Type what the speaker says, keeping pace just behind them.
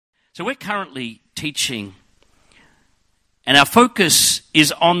So we're currently teaching, and our focus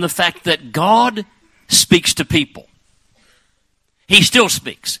is on the fact that God speaks to people. He still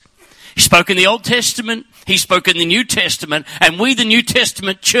speaks. He spoke in the Old Testament, He spoke in the New Testament, and we, the New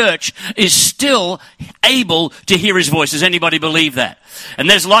Testament church, is still able to hear His voice. Does anybody believe that? And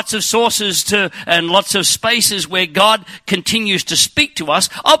there's lots of sources and lots of spaces where God continues to speak to us.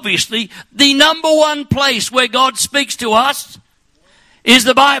 Obviously, the number one place where God speaks to us is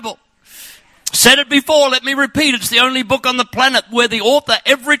the Bible. Said it before, let me repeat, it's the only book on the planet where the author,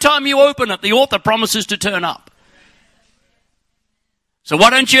 every time you open it, the author promises to turn up. So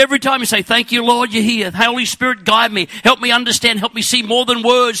why don't you every time you say, thank you, Lord, you're here. Holy Spirit, guide me. Help me understand. Help me see more than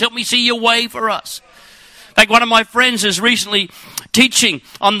words. Help me see your way for us. In fact, one of my friends is recently teaching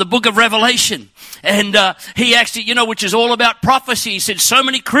on the book of Revelation. And he actually, which is all about prophecy. He said, so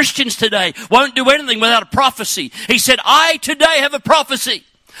many Christians today won't do anything without a prophecy. He said, I today have a prophecy.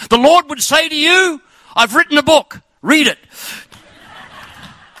 The Lord would say to you, I've written a book. Read it.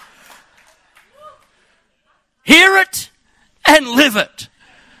 Hear it. And live it.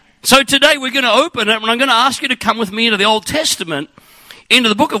 So today we're going to open it, and I'm going to ask you to come with me into the Old Testament, into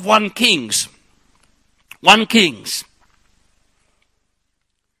the book of 1 Kings. 1 Kings.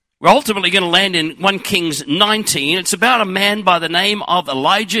 We're ultimately going to land in 1 Kings 19. It's about a man by the name of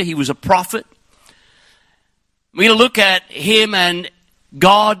Elijah. He was a prophet. We're going to look at him and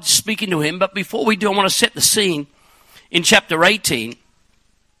God speaking to him. But before we do, I want to set the scene in chapter 18.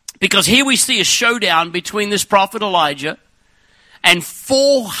 Because here we see a showdown between this prophet Elijah and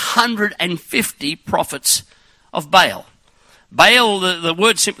 450 prophets of Baal. Baal, the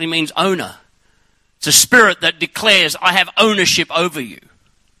word simply means owner. It's a spirit that declares, I have ownership over you.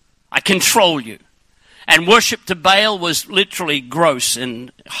 I control you. And worship to Baal was literally gross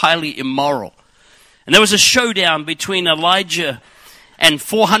and highly immoral. And there was a showdown between Elijah and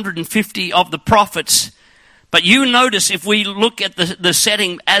 450 of the prophets. But you notice if we look at the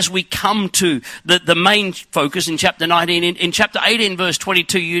setting as we come to the main focus in chapter 19, in chapter 18 verse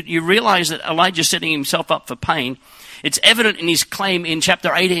 22, you realize that Elijah's setting himself up for pain. It's evident in his claim in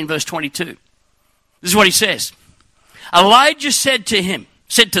chapter 18 verse 22. This is what he says. Elijah said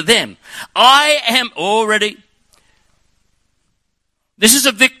to them, I am already. This is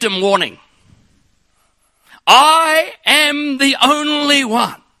a victim warning. I am the only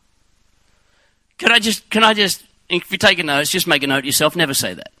one. Can I just, if you're taking notes, just make a note yourself, never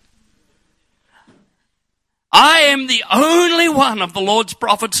say that. I am the only one of the Lord's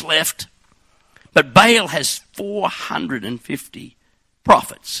prophets left, but Baal has 450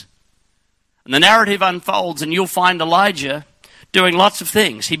 prophets. And the narrative unfolds, and you'll find Elijah doing lots of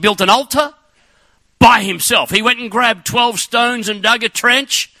things. He built an altar by himself. He went and grabbed 12 stones and dug a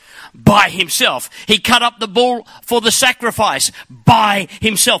trench by himself. He cut up the bull for the sacrifice by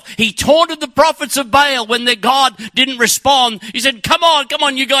himself. He taunted the prophets of Baal when their God didn't respond. He said, come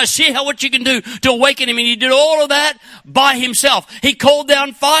on, you guys, see what you can do to awaken him. And he did all of that by himself. He called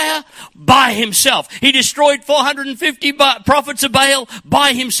down fire by himself. He destroyed 450 prophets of Baal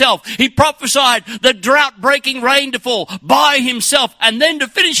by himself. He prophesied the drought-breaking rain to fall by himself. And then to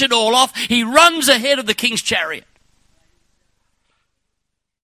finish it all off, he runs ahead of the king's chariot.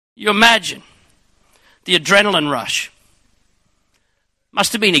 You imagine the adrenaline rush.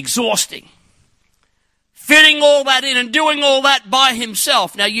 Must have been exhausting. Fitting all that in and doing all that by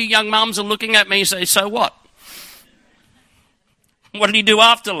himself. Now you young mums are looking at me and say, so what? What did he do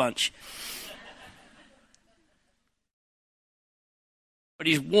after lunch? But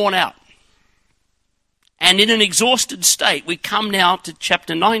he's worn out. And in an exhausted state, we come now to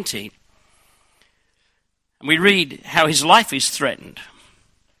chapter 19. And we read how his life is threatened.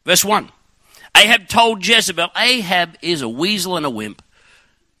 Verse 1. Ahab told Jezebel. Ahab is a weasel and a wimp.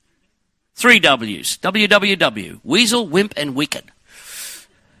 3 W's. WWW. Weasel, wimp, and wicked.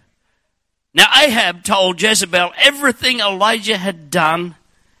 Now Ahab told Jezebel everything Elijah had done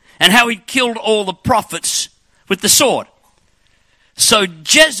and how he'd killed all the prophets with the sword. So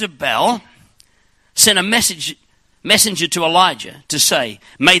Jezebel sent a messenger to Elijah to say,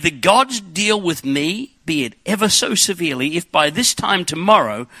 may the gods deal with me, be it ever so severely, if by this time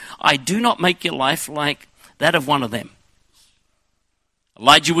tomorrow I do not make your life like that of one of them.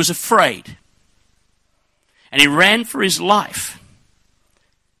 Elijah was afraid, and he ran for his life.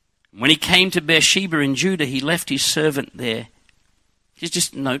 When he came to Beersheba in Judah, he left his servant there.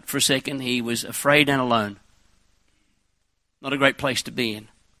 Just note for a second, he was afraid and alone. Not a great place to be in.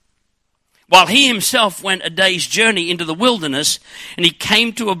 While he himself went a day's journey into the wilderness, and he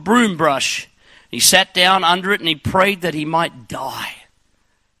came to a broom brush. He sat down under it and he prayed that he might die.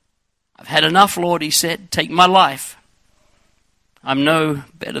 I've had enough, Lord, he said. Take my life. I'm no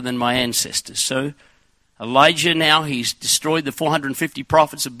better than my ancestors. So Elijah now, he's destroyed the 450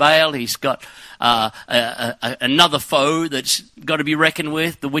 prophets of Baal. He's got another foe that's got to be reckoned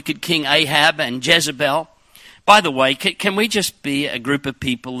with, the wicked king Ahab and Jezebel. By the way, can we just be a group of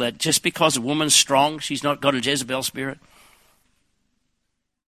people that just because a woman's strong, she's not got a Jezebel spirit?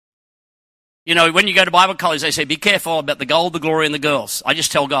 You know, when you go to Bible college, they say, be careful about the gold, the glory, and the girls. I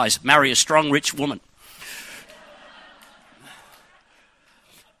just tell guys, marry a strong, rich woman.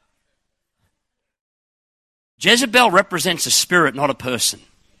 Jezebel represents a spirit, not a person.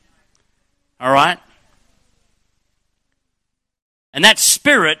 All right? And that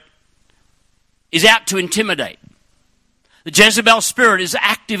spirit is out to intimidate. The Jezebel spirit is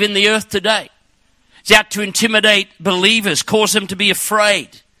active in the earth today. It's out to intimidate believers, cause them to be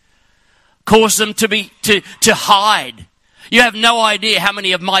afraid, cause them to hide. You have no idea how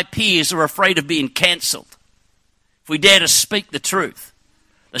many of my peers are afraid of being cancelled if we dare to speak the truth.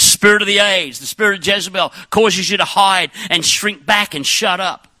 The spirit of the age, the spirit of Jezebel causes you to hide and shrink back and shut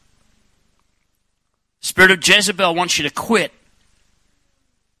up. The spirit of Jezebel wants you to quit.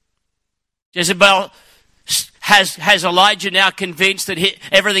 Jezebel has Elijah now convinced that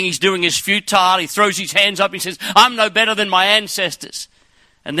everything he's doing is futile. He throws his hands up and says, I'm no better than my ancestors.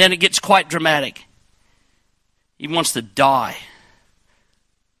 And then it gets quite dramatic. He wants to die.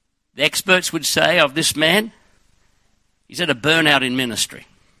 The experts would say of this man, he's at a burnout in ministry.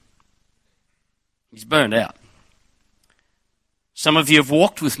 He's burned out. Some of you have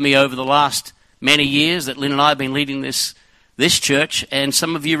walked with me over the last many years that Lynn and I have been leading this church, and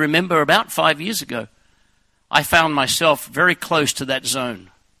some of you remember about 5 years ago, I found myself very close to that zone,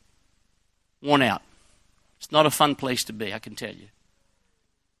 worn out. It's not a fun place to be, I can tell you.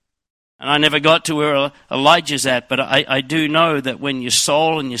 And I never got to where Elijah's at, but I do know that when your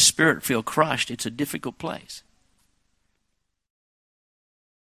soul and your spirit feel crushed, it's a difficult place.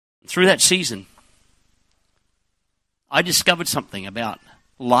 Through that season, I discovered something about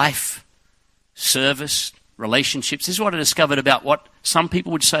life, service, relationships. This is what I discovered about what some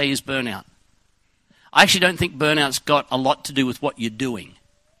people would say is burnout. I actually don't think burnout's got a lot to do with what you're doing.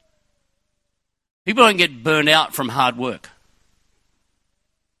 People don't get burned out from hard work.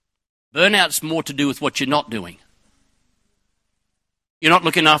 Burnout's more to do with what you're not doing. You're not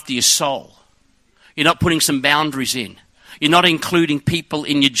looking after your soul. You're not putting some boundaries in. You're not including people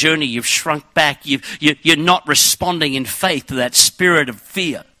in your journey. You've shrunk back. You're not responding in faith to that spirit of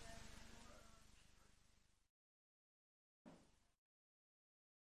fear.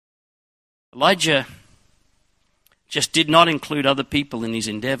 Elijah just did not include other people in his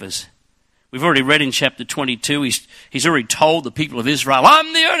endeavors. We've already read in chapter 22, he's already told the people of Israel,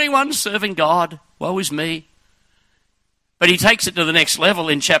 I'm the only one serving God. Woe is me. But he takes it to the next level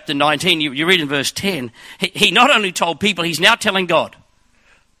in chapter 19. You read in verse 10. He not only told people, he's now telling God.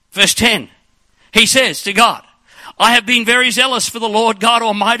 Verse 10, he says to God, I have been very zealous for the Lord God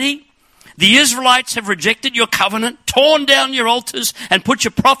Almighty. The Israelites have rejected your covenant, torn down your altars, and put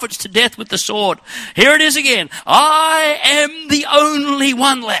your prophets to death with the sword. Here it is again. I am the only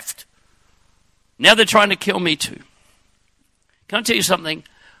one left. Now they're trying to kill me too. Can I tell you something?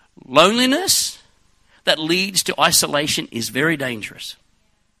 Loneliness that leads to isolation is very dangerous.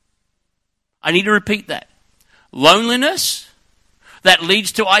 I need to repeat that. Loneliness that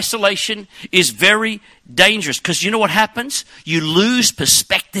leads to isolation is very dangerous, because you know what happens? You lose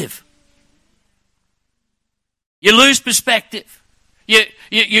perspective. You lose perspective.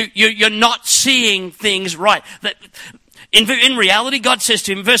 You're not seeing things right. In reality, God says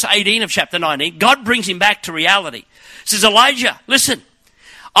to him, verse 18 of chapter 19, God brings him back to reality. He says, Elijah, listen,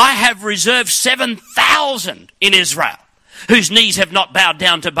 I have reserved 7,000 in Israel whose knees have not bowed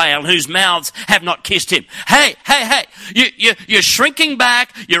down to Baal, whose mouths have not kissed him. Hey, you're shrinking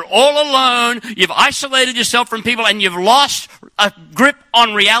back, you're all alone, you've isolated yourself from people, and you've lost a grip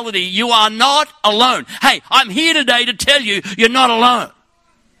on reality. You are not alone. Hey, I'm here today to tell you you're not alone.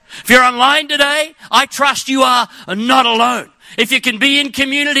 If you're online today, I trust you are not alone. If you can be in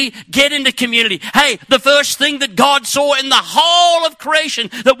community, get into community. Hey, the first thing that God saw in the whole of creation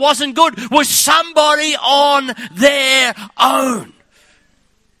that wasn't good was somebody on their own.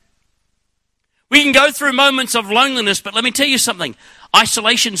 We can go through moments of loneliness, but let me tell you something.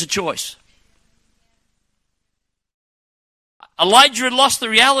 Isolation's a choice. Elijah had lost the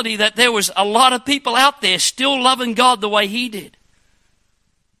reality that there was a lot of people out there still loving God the way he did.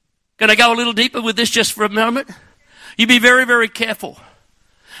 Going to go a little deeper with this just for a moment? You be very, very careful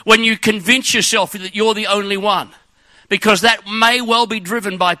when you convince yourself that you're the only one, because that may well be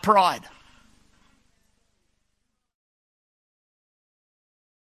driven by pride.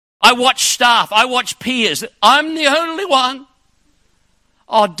 I watch staff, I watch peers. I'm the only one.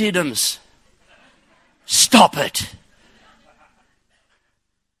 Oh, diddums. Stop it.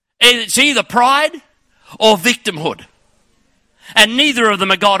 It's either pride or victimhood. And neither of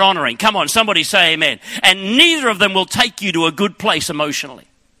them are God-honoring. Come on, somebody say amen. And neither of them will take you to a good place emotionally.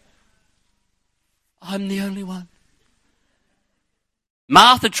 I'm the only one.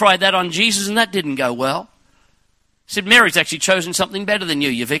 Martha tried that on Jesus and that didn't go well. Said, Mary's actually chosen something better than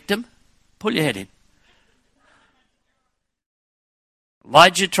you victim. Pull your head in.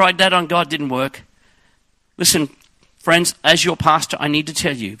 Elijah tried that on God, didn't work. Listen, friends, as your pastor, I need to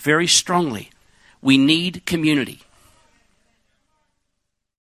tell you very strongly, we need community.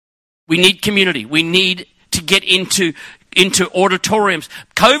 We need community. We need to get into auditoriums.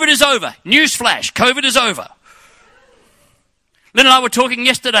 COVID is over. Newsflash, COVID is over. Lynn and I were talking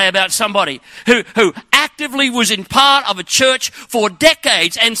yesterday about somebody who actively was in part of a church for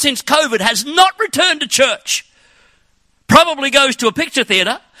decades and since COVID has not returned to church. Probably goes to a picture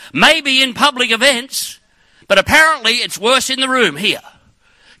theatre, maybe in public events, but apparently it's worse in the room here.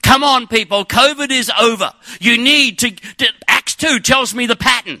 Come on, people, COVID is over. You need to Acts 2 tells me the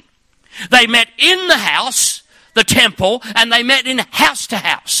pattern. They met in the house, the temple, and they met in house to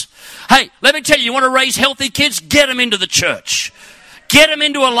house. Hey, let me tell you, you want to raise healthy kids? Get them into the church. Get them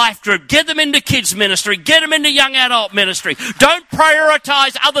into a life group. Get them into kids ministry. Get them into young adult ministry. Don't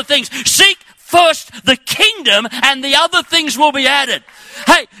prioritize other things. Seek first the kingdom and the other things will be added.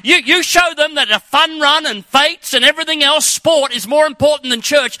 Hey, you show them that a fun run and fates and everything else, sport is more important than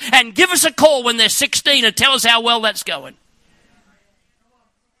church, and give us a call when they're 16 and tell us how well that's going.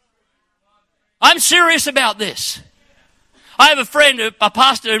 I'm serious about this. I have a friend, a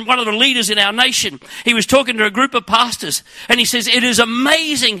pastor, and one of the leaders in our nation. He was talking to a group of pastors, and he says, it is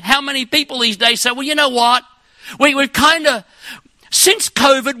amazing how many people these days say, well, you know what? We've kind of, since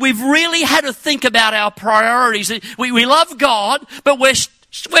COVID, we've really had to think about our priorities. We love God, but we're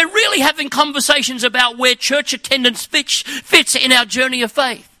really having conversations about where church attendance fits in our journey of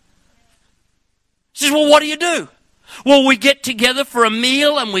faith. He says, well, what do you do? Well, we get together for a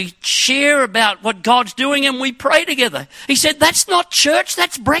meal and we share about what God's doing and we pray together. He said, that's not church,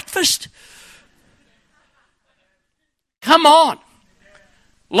 that's breakfast. Come on.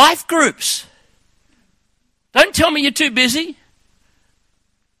 Life groups. Don't tell me you're too busy.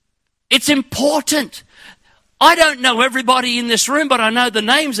 It's important. I don't know everybody in this room, but I know the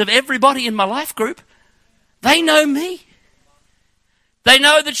names of everybody in my life group. They know me. They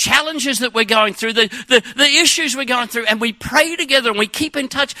know the challenges that we're going through, the issues we're going through, and we pray together and we keep in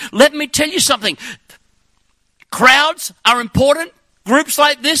touch. Let me tell you something. Crowds are important. Groups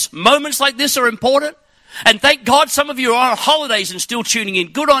like this, moments like this are important. And thank God some of you are on holidays and still tuning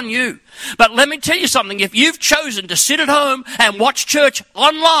in. Good on you. But let me tell you something. If you've chosen to sit at home and watch church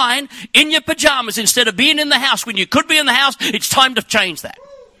online in your pajamas instead of being in the house when you could be in the house, it's time to change that.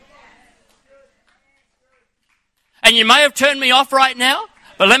 And you may have turned me off right now,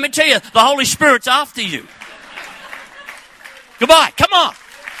 but let me tell you, the Holy Spirit's after you. Goodbye. Come on.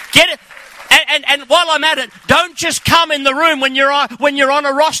 Get it. And while I'm at it, don't just come in the room when you're on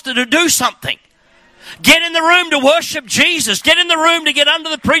a roster to do something. Get in the room to worship Jesus. Get in the room to get under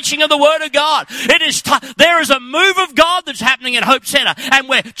the preaching of the Word of God. There is a move of God that's happening at Hope Center, and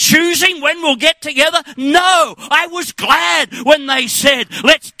we're choosing when we'll get together. No, I was glad when they said,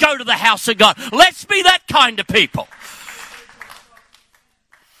 let's go to the house of God. Let's be that kind of people.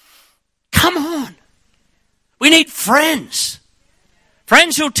 Come on. We need friends.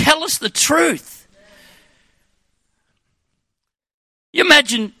 Friends who'll tell us the truth. You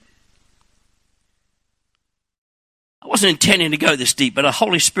imagine, I wasn't intending to go this deep, but the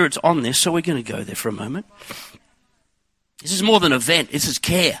Holy Spirit's on this, so we're going to go there for a moment. This is more than an event. This is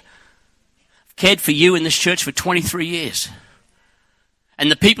care. I've cared for you in this church for 23 years. And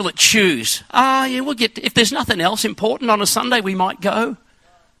the people that choose, we'll get, if there's nothing else important on a Sunday, we might go.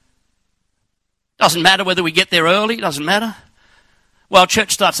 Doesn't matter whether we get there early, doesn't matter. Well,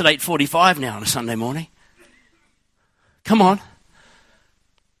 church starts at 8:45 now on a Sunday morning. Come on.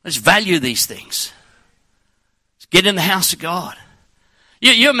 Let's value these things. Get in the house of God.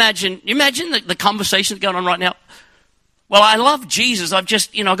 You imagine the conversation going on right now. Well, I love Jesus. I've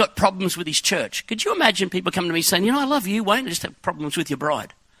got problems with his church. Could you imagine people coming to me saying, I love you, Wayne. I just have problems with your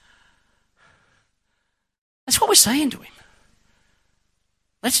bride. That's what we're saying to him.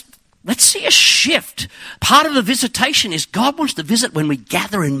 Let's see a shift. Part of the visitation is God wants to visit when we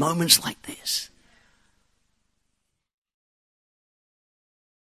gather in moments like this.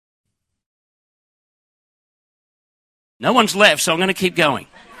 No one's left, so I'm going to keep going.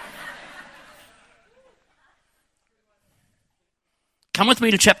 Come with me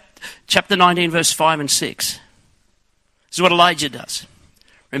to chapter 19, verse 5 and 6. This is what Elijah does.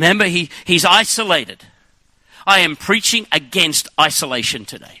 Remember, he's isolated. I am preaching against isolation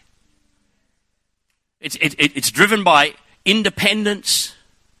today. It's driven by independence.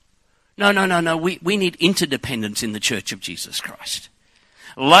 No. We need interdependence in the Church of Jesus Christ.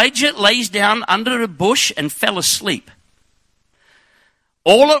 Elijah lays down under a bush and fell asleep.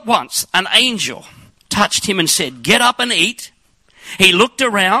 All at once, an angel touched him and said, "Get up and eat." He looked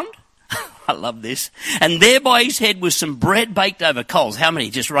around. I love this. And there by his head was some bread baked over coals. How many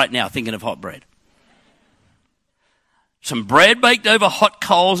just right now thinking of hot bread? Some bread baked over hot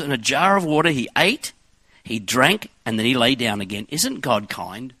coals and a jar of water. He ate, he drank, and then he lay down again. Isn't God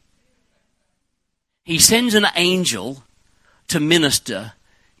kind? He sends an angel to minister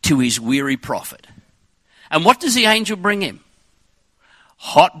to his weary prophet. And what does the angel bring him?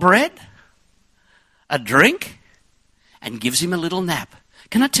 Hot bread, a drink, and gives him a little nap.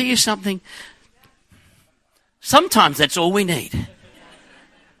 Can I tell you something? Sometimes that's all we need.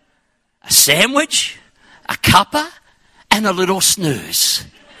 A sandwich, a cuppa, and a little snooze.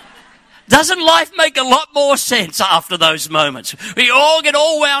 Doesn't life make a lot more sense after those moments? We all get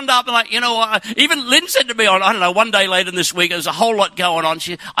all wound up and like, even Lynn said to me on, I don't know, one day later this week, there's a whole lot going on.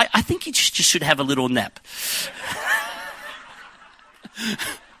 I think you just should have a little nap.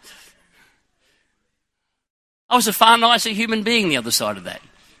 I was a far nicer human being the other side of that.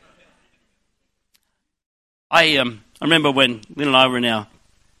 I remember when Lynn and I were in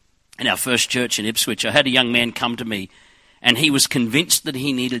our first church in Ipswich, I had a young man come to me and he was convinced that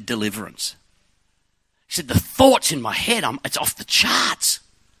he needed deliverance. He said, the thoughts in my head, it's off the charts.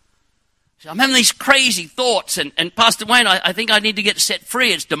 He said, I'm having these crazy thoughts and Pastor Wayne, I think I need to get set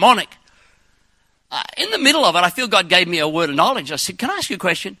free. It's demonic. In the middle of it, I feel God gave me a word of knowledge. I said, can I ask you a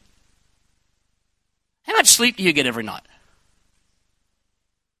question? How much sleep do you get every night?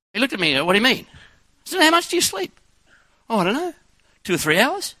 He looked at me, what do you mean? I said, how much do you sleep? Oh, I don't know, 2 or 3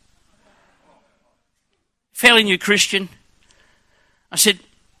 hours. Fairly new Christian. I said,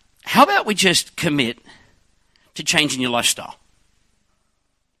 how about we just commit to changing your lifestyle?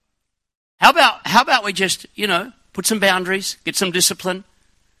 How about we just, put some boundaries, get some discipline,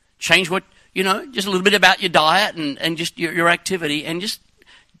 change what, just a little bit about your diet and just your activity and just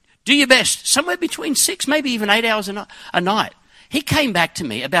do your best. Somewhere between 6, maybe even 8 hours a night. He came back to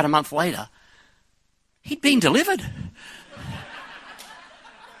me about a month later. He'd been delivered.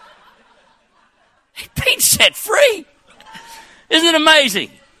 He'd been set free. Isn't it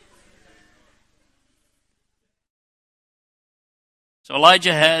amazing? So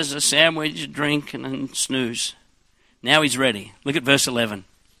Elijah has a sandwich, a drink, and a snooze. Now he's ready. Look at verse 11.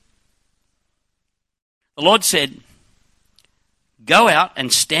 The Lord said, go out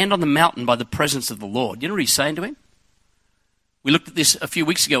and stand on the mountain by the presence of the Lord. You know what he's saying to him? We looked at this a few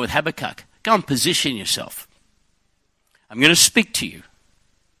weeks ago with Habakkuk. Go and position yourself. I'm going to speak to you.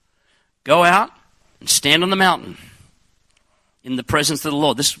 Go out and stand on the mountain in the presence of the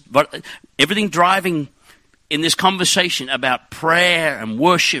Lord. Everything driving in this conversation about prayer and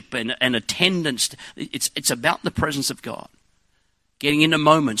worship and attendance, it's about the presence of God. Getting into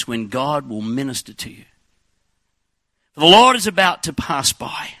moments when God will minister to you. The Lord is about to pass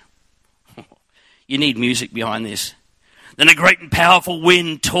by. You need music behind this. Then a great and powerful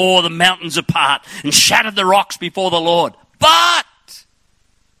wind tore the mountains apart and shattered the rocks before the Lord. But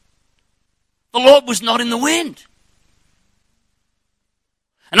the Lord was not in the wind.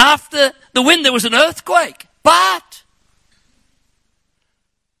 And after the wind there was an earthquake. But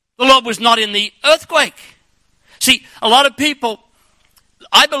the Lord was not in the earthquake. See, a lot of people,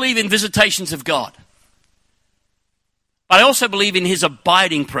 I believe in visitations of God. But I also believe in his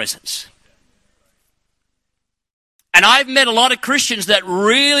abiding presence. And I've met a lot of Christians that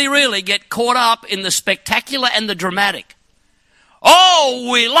really, really get caught up in the spectacular and the dramatic. Oh,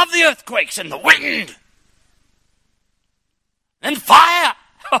 we love the earthquakes and the wind. And fire.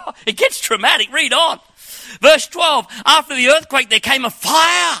 It gets dramatic. Read on. Verse 12. After the earthquake there came a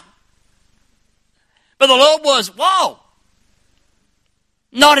fire. But the Lord was, whoa,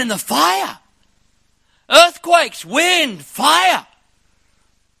 not in the fire. Earthquakes, wind, fire.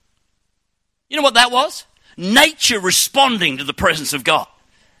 You know what that was? Nature responding to the presence of God.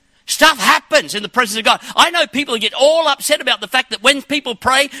 Stuff happens in the presence of God. I know people get all upset about the fact that when people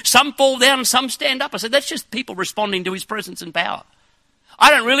pray, some fall down and some stand up. I said, that's just people responding to his presence and power. I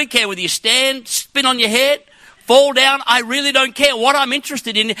don't really care whether you stand, spin on your head, fall down. I really don't care. What I'm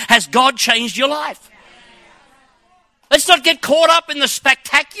interested in, has God changed your life? Let's not get caught up in the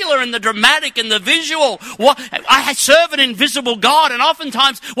spectacular and the dramatic and the visual. I serve an invisible God, and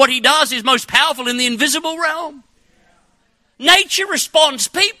oftentimes what he does is most powerful in the invisible realm. Nature responds.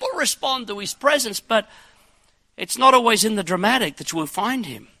 People respond to his presence, but It's not always in the dramatic that we'll find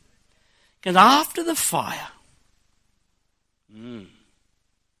him. Because after the fire, there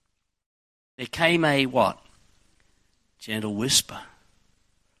came a what? Gentle whisper.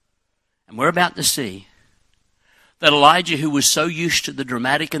 And we're about to see that Elijah, who was so used to the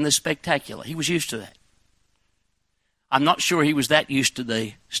dramatic and the spectacular, he was used to that. I'm not sure he was that used to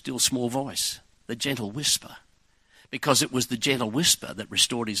the still small voice, the gentle whisper, because it was the gentle whisper that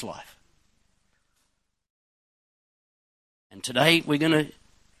restored his life. And today we're going to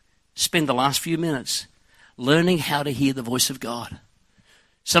spend the last few minutes learning how to hear the voice of God.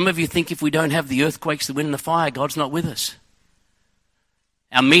 Some of you think if we don't have the earthquakes, the wind and the fire, God's not with us.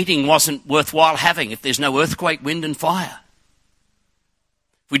 Our meeting wasn't worthwhile having if there's no earthquake, wind and fire.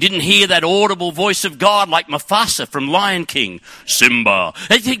 If we didn't hear that audible voice of God like Mufasa from Lion King, Simba.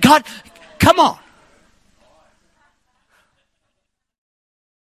 God, come on.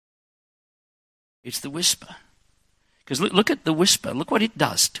 It's the whisper. Because look at the whisper. Look what it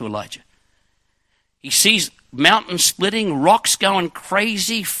does to Elijah. He sees mountains splitting, rocks going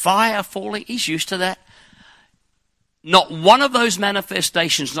crazy, fire falling. He's used to that. Not one of those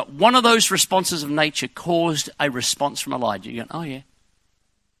manifestations, not one of those responses of nature caused a response from Elijah. You go, oh yeah.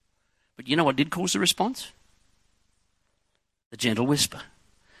 But you know what did cause the response? The gentle whisper.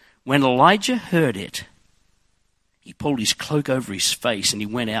 When Elijah heard it, he pulled his cloak over his face and he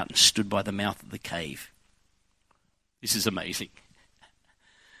went out and stood by the mouth of the cave. This is amazing.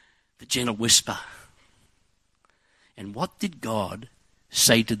 The gentle whisper. And what did God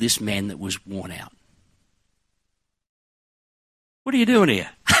say to this man that was worn out? What are you doing here?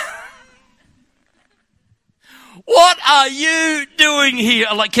 What are you doing here?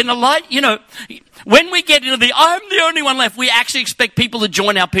 Like, can Elijah, when we get into I'm the only one left, we actually expect people to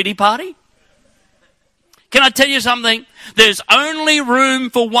join our pity party? Can I tell you something? There's only room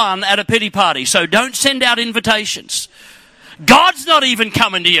for one at a pity party, so don't send out invitations. God's not even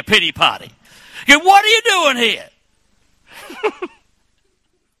coming to your pity party. What are you doing here?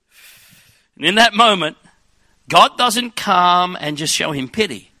 And in that moment, God doesn't come and just show him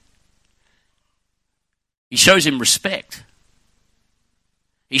pity. He shows him respect.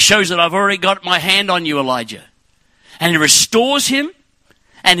 He shows that I've already got my hand on you, Elijah. And he restores him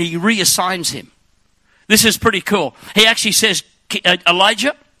and he reassigns him. This is pretty cool. He actually says,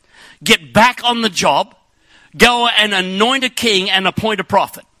 Elijah, get back on the job. Go and anoint a king and appoint a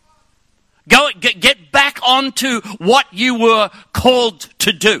prophet. Go get back onto what you were called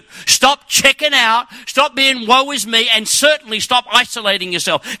to do. Stop checking out. Stop being woe is me, and certainly stop isolating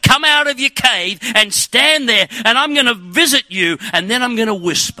yourself. Come out of your cave and stand there, and I'm going to visit you, and then I'm going to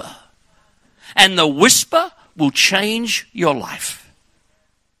whisper. And the whisper will change your life.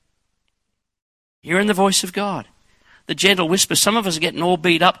 Hearing the voice of God. The gentle whisper. Some of us are getting all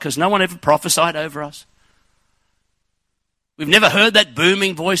beat up because no one ever prophesied over us. We've never heard that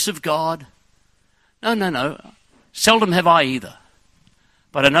booming voice of God. No. Seldom have I either.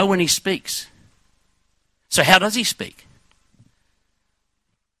 But I know when he speaks. So how does he speak?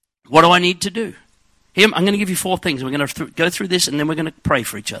 What do I need to do? Here, I'm going to give you 4 things. We're going to go through this and then we're going to pray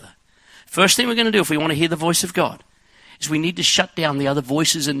for each other. First thing we're going to do if we want to hear the voice of God is we need to shut down the other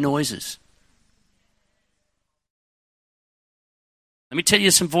voices and noises. Let me tell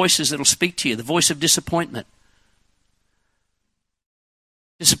you some voices that will speak to you. The voice of disappointment.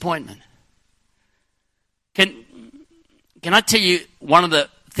 Disappointment. Can I tell you one of the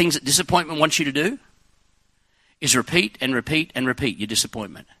things that disappointment wants you to do? Is repeat and repeat and repeat your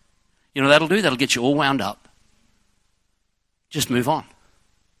disappointment. You know what that'll do? That'll get you all wound up. Just move on.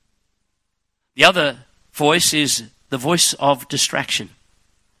 The other voice is the voice of distraction.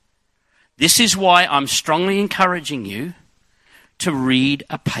 This is why I'm strongly encouraging you to read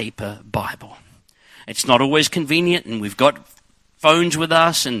a paper Bible. It's not always convenient, and we've got phones with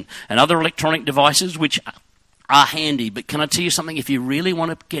us and other electronic devices which are handy. But can I tell you something? If you really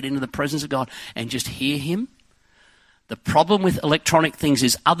want to get into the presence of God and just hear him, the problem with electronic things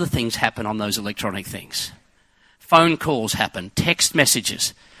is other things happen on those electronic things. Phone calls happen, text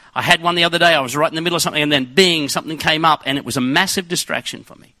messages. I had one the other day. I was right in the middle of something and then bing, something came up and it was a massive distraction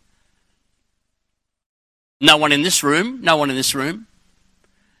for me. No one in this room.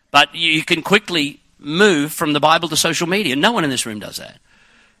 But you can quickly move from the Bible to social media. No one in this room does that.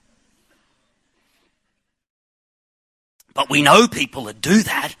 But we know people that do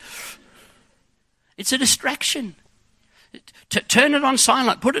that. It's a distraction. Turn it on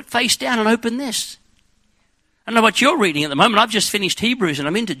silent. Put it face down and open this. I don't know what you're reading at the moment. I've just finished Hebrews and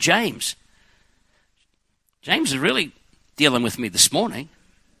I'm into James. James is really dealing with me this morning.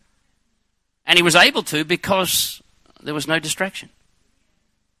 And he was able to because there was no distraction.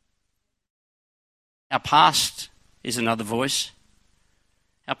 Our past is another voice.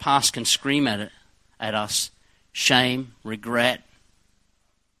 Our past can scream at us. Shame, regret,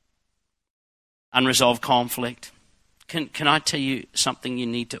 unresolved conflict. Can I tell you something you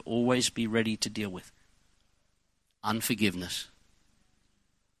need to always be ready to deal with? Unforgiveness.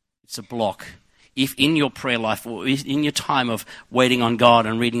 It's a block. If in your prayer life or in your time of waiting on God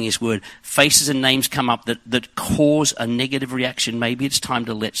and reading His Word, faces and names come up that cause a negative reaction, maybe it's time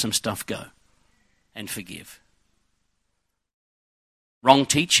to let some stuff go and forgive. Wrong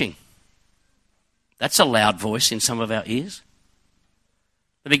teaching. That's a loud voice in some of our ears.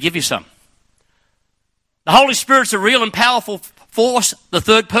 Let me give you some. The Holy Spirit's a real and powerful force, the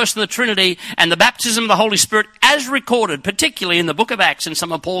third person of the Trinity, and the baptism of the Holy Spirit, as recorded, particularly in the book of Acts and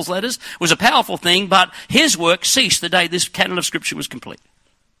some of Paul's letters, was a powerful thing, but his work ceased the day this canon of Scripture was complete.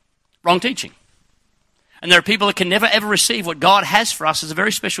 Wrong teaching. And there are people that can never ever receive what God has for us as a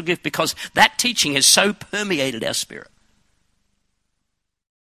very special gift because that teaching has so permeated our spirit.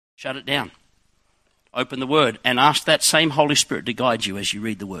 Shut it down. Open the Word and ask that same Holy Spirit to guide you as you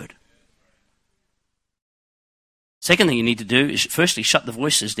read the Word. Second thing you need to do is firstly shut the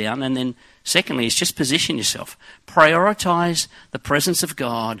voices down, and then secondly is just position yourself. Prioritize the presence of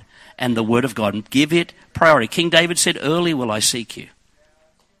God and the Word of God and give it priority. King David said, "Early will I seek you."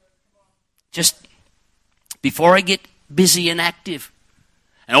 Just before I get busy and active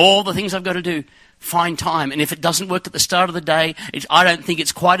and all the things I've got to do, find time. And if it doesn't work at the start of the day, I don't think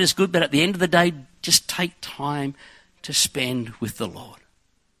it's quite as good, but at the end of the day, just take time to spend with the Lord.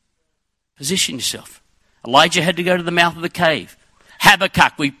 Position yourself. Elijah had to go to the mouth of the cave.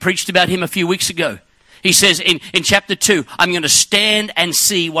 Habakkuk, we preached about him a few weeks ago. He says in chapter 2, I'm going to stand and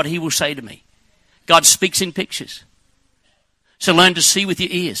see what he will say to me. God speaks in pictures. So learn to see with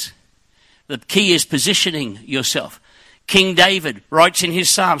your ears. The key is positioning yourself. King David writes in his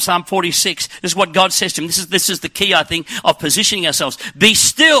Psalm 46, this is what God says to him. This is the key, I think, of positioning ourselves. Be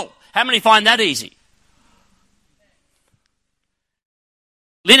still. How many find that easy?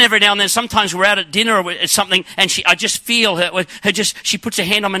 Lynn, every now and then, sometimes we're out at dinner or at something, and I just feel she puts her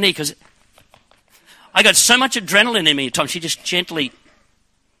hand on my knee because I got so much adrenaline in me at times. She just gently,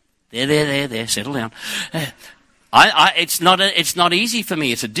 there, settle down. It's not easy for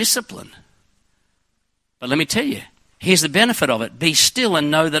me. It's a discipline. But let me tell you, here's the benefit of it. Be still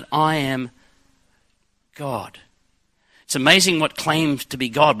and know that I am God. It's amazing what claims to be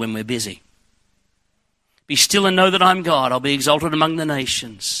God when we're busy. Be still and know that I'm God. I'll be exalted among the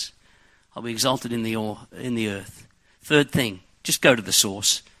nations. I'll be exalted in the earth. Third thing, just go to the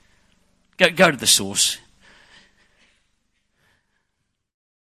source. Go to the source.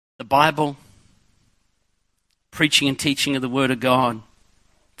 The Bible, preaching and teaching of the Word of God,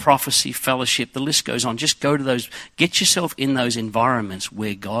 prophecy, fellowship, the list goes on. Just go to those. Get yourself in those environments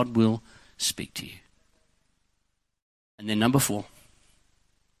where God will speak to you. And then number 4,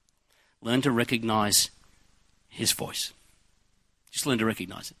 learn to recognize His voice. Just learn to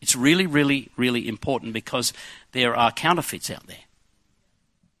recognize it. It's really, really, really important because there are counterfeits out there.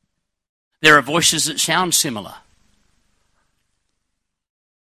 There are voices that sound similar.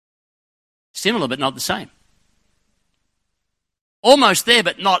 Similar but not the same. Almost there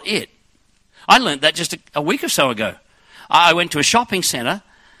but not it. I learned that just a week or so ago. I went to a shopping centre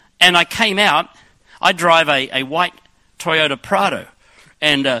and I came out. I drive a white Toyota Prado.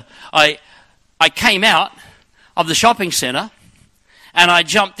 And I came out of the shopping centre and I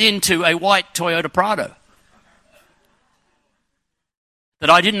jumped into a white Toyota Prado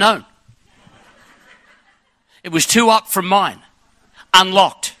that I didn't own. It was 2 up from mine,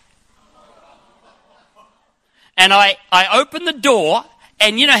 unlocked. And I opened the door,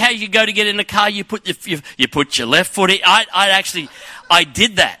 and you know how you go to get in the car, you put your left foot in. I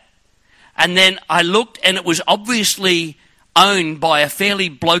did that. And then I looked, and it was obviously owned by a fairly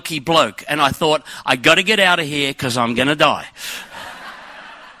blokey bloke. And I thought, I got to get out of here because I'm going to die.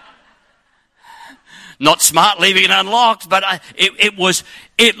 Not smart leaving it unlocked, but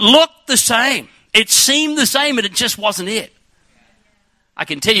it looked the same. It seemed the same, but it just wasn't it. I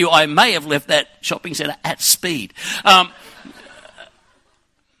can tell you I may have left that shopping centre at speed.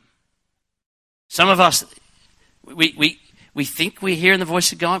 Some of us, we think we're hearing the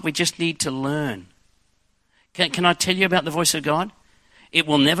voice of God. We just need to learn. Can I tell you about the voice of God? It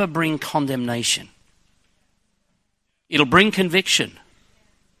will never bring condemnation. It'll bring conviction.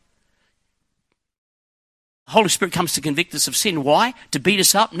 The Holy Spirit comes to convict us of sin. Why? To beat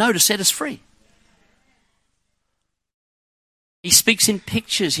us up? No, to set us free. He speaks in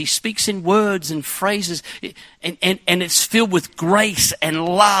pictures. He speaks in words and phrases. And it's filled with grace and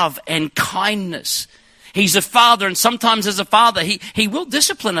love and kindness. He's a father, and sometimes as a father, he will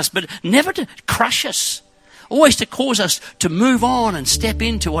discipline us, but never to crush us. Always to cause us to move on and step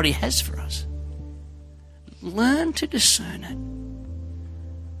into what he has for us. Learn to discern it.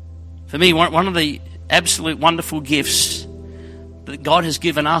 For me, one of the absolute wonderful gifts that God has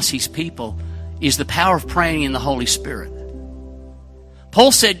given us, his people, is the power of praying in the Holy Spirit.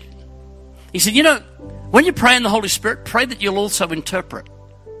 Paul said, when you pray in the Holy Spirit, pray that you'll also interpret.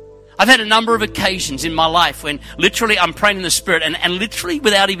 I've had a number of occasions in my life when literally I'm praying in the Spirit and literally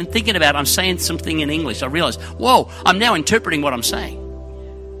without even thinking about it, I'm saying something in English. I realize, whoa, I'm now interpreting what I'm saying.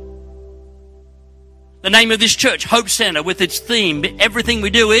 The name of this church, Hope Center, with its theme, everything we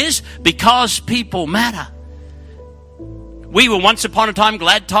do is because people matter. We were once upon a time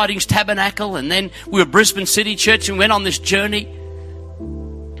Glad Tidings Tabernacle, and then we were Brisbane City Church and went on this journey.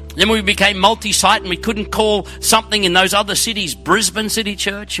 Then we became multi-site, and we couldn't call something in those other cities Brisbane City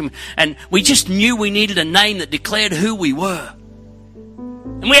Church. And we just knew we needed a name that declared who we were.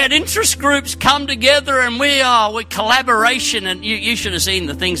 And we had interest groups come together, and we're collaboration. And you should have seen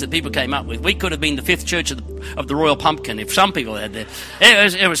the things that people came up with. We could have been the fifth church of the Royal Pumpkin if some people had that.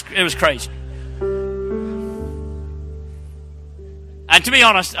 It was crazy. And to be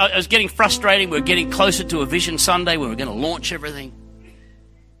honest, it was getting frustrating. We were getting closer to a Vision Sunday where we were going to launch everything.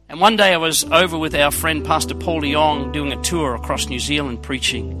 And one day I was over with our friend Pastor Paul Leong doing a tour across New Zealand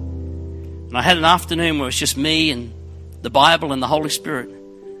preaching. And I had an afternoon where it was just me and the Bible and the Holy Spirit.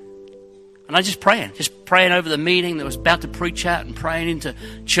 And I just praying over the meeting that was about to preach out and praying into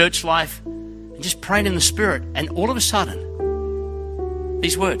church life and just praying in the Spirit. And all of a sudden,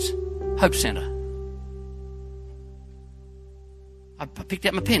 these words, Hope Center. I picked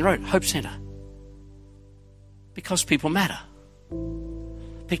up my pen, wrote Hope Center. Because people matter.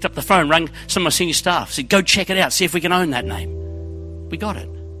 Picked up the phone, rang some of my senior staff, said, go check it out, see if we can own that name. We got it.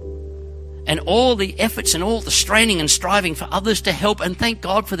 And all the efforts and all the straining and striving for others to help, and thank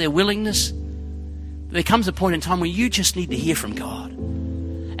God for their willingness, there comes a point in time where you just need to hear from God.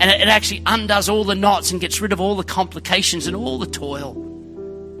 And it actually undoes all the knots and gets rid of all the complications and all the toil.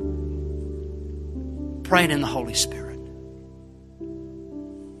 Praying in the Holy Spirit.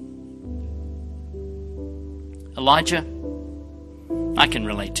 Elijah, I can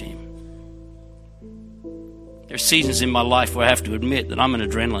relate to him. There are seasons in my life where I have to admit that I'm an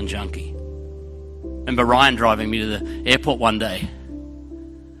adrenaline junkie. I remember Ryan driving me to the airport one day,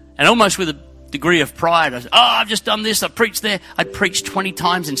 and almost with a degree of pride, I said, I've just done this, I've preached there. I'd preached 20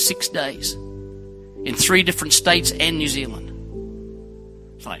 times in 6 days in 3 different states and New Zealand.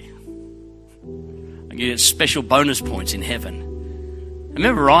 It's like, I get special bonus points in heaven. I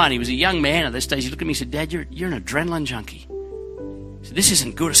remember Ryan, he was a young man at this stage. He looked at me and said, Dad, you're an adrenaline junkie. He said, this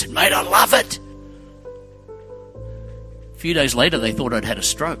isn't good. I said, mate, I love it. A few days later, they thought I'd had a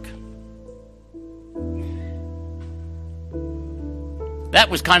stroke. That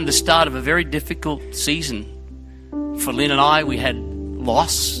was kind of the start of a very difficult season for Lynn and I. We had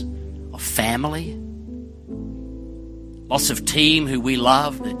loss of family, loss of team who we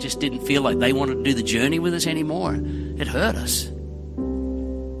loved that just didn't feel like they wanted to do the journey with us anymore. It hurt us.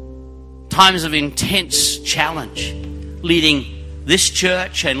 Times of intense challenge, leading this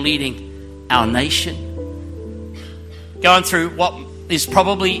church and leading our nation. Going through what is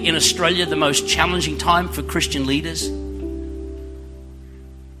probably in Australia the most challenging time for Christian leaders.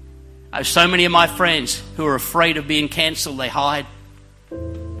 I have so many of my friends who are afraid of being cancelled, they hide.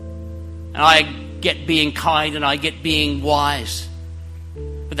 And I get being kind and I get being wise.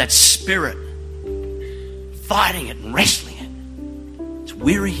 But that spirit, fighting it and wrestling it, it's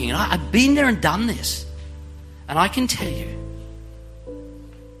wearying. And I've been there and done this. And I can tell you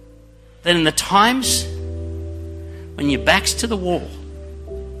that in the times when your back's to the wall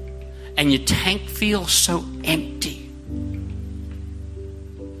and your tank feels so empty,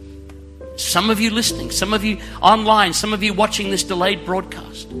 some of you listening, some of you online, some of you watching this delayed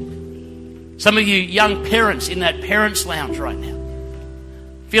broadcast, some of you young parents in that parents' lounge right now,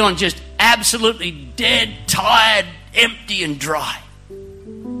 feeling just absolutely dead, tired, empty and dry.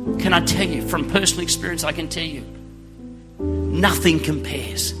 Can I tell you, from personal experience, I can tell you, nothing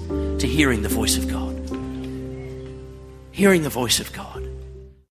compares to hearing the voice of God. Hearing the voice of God.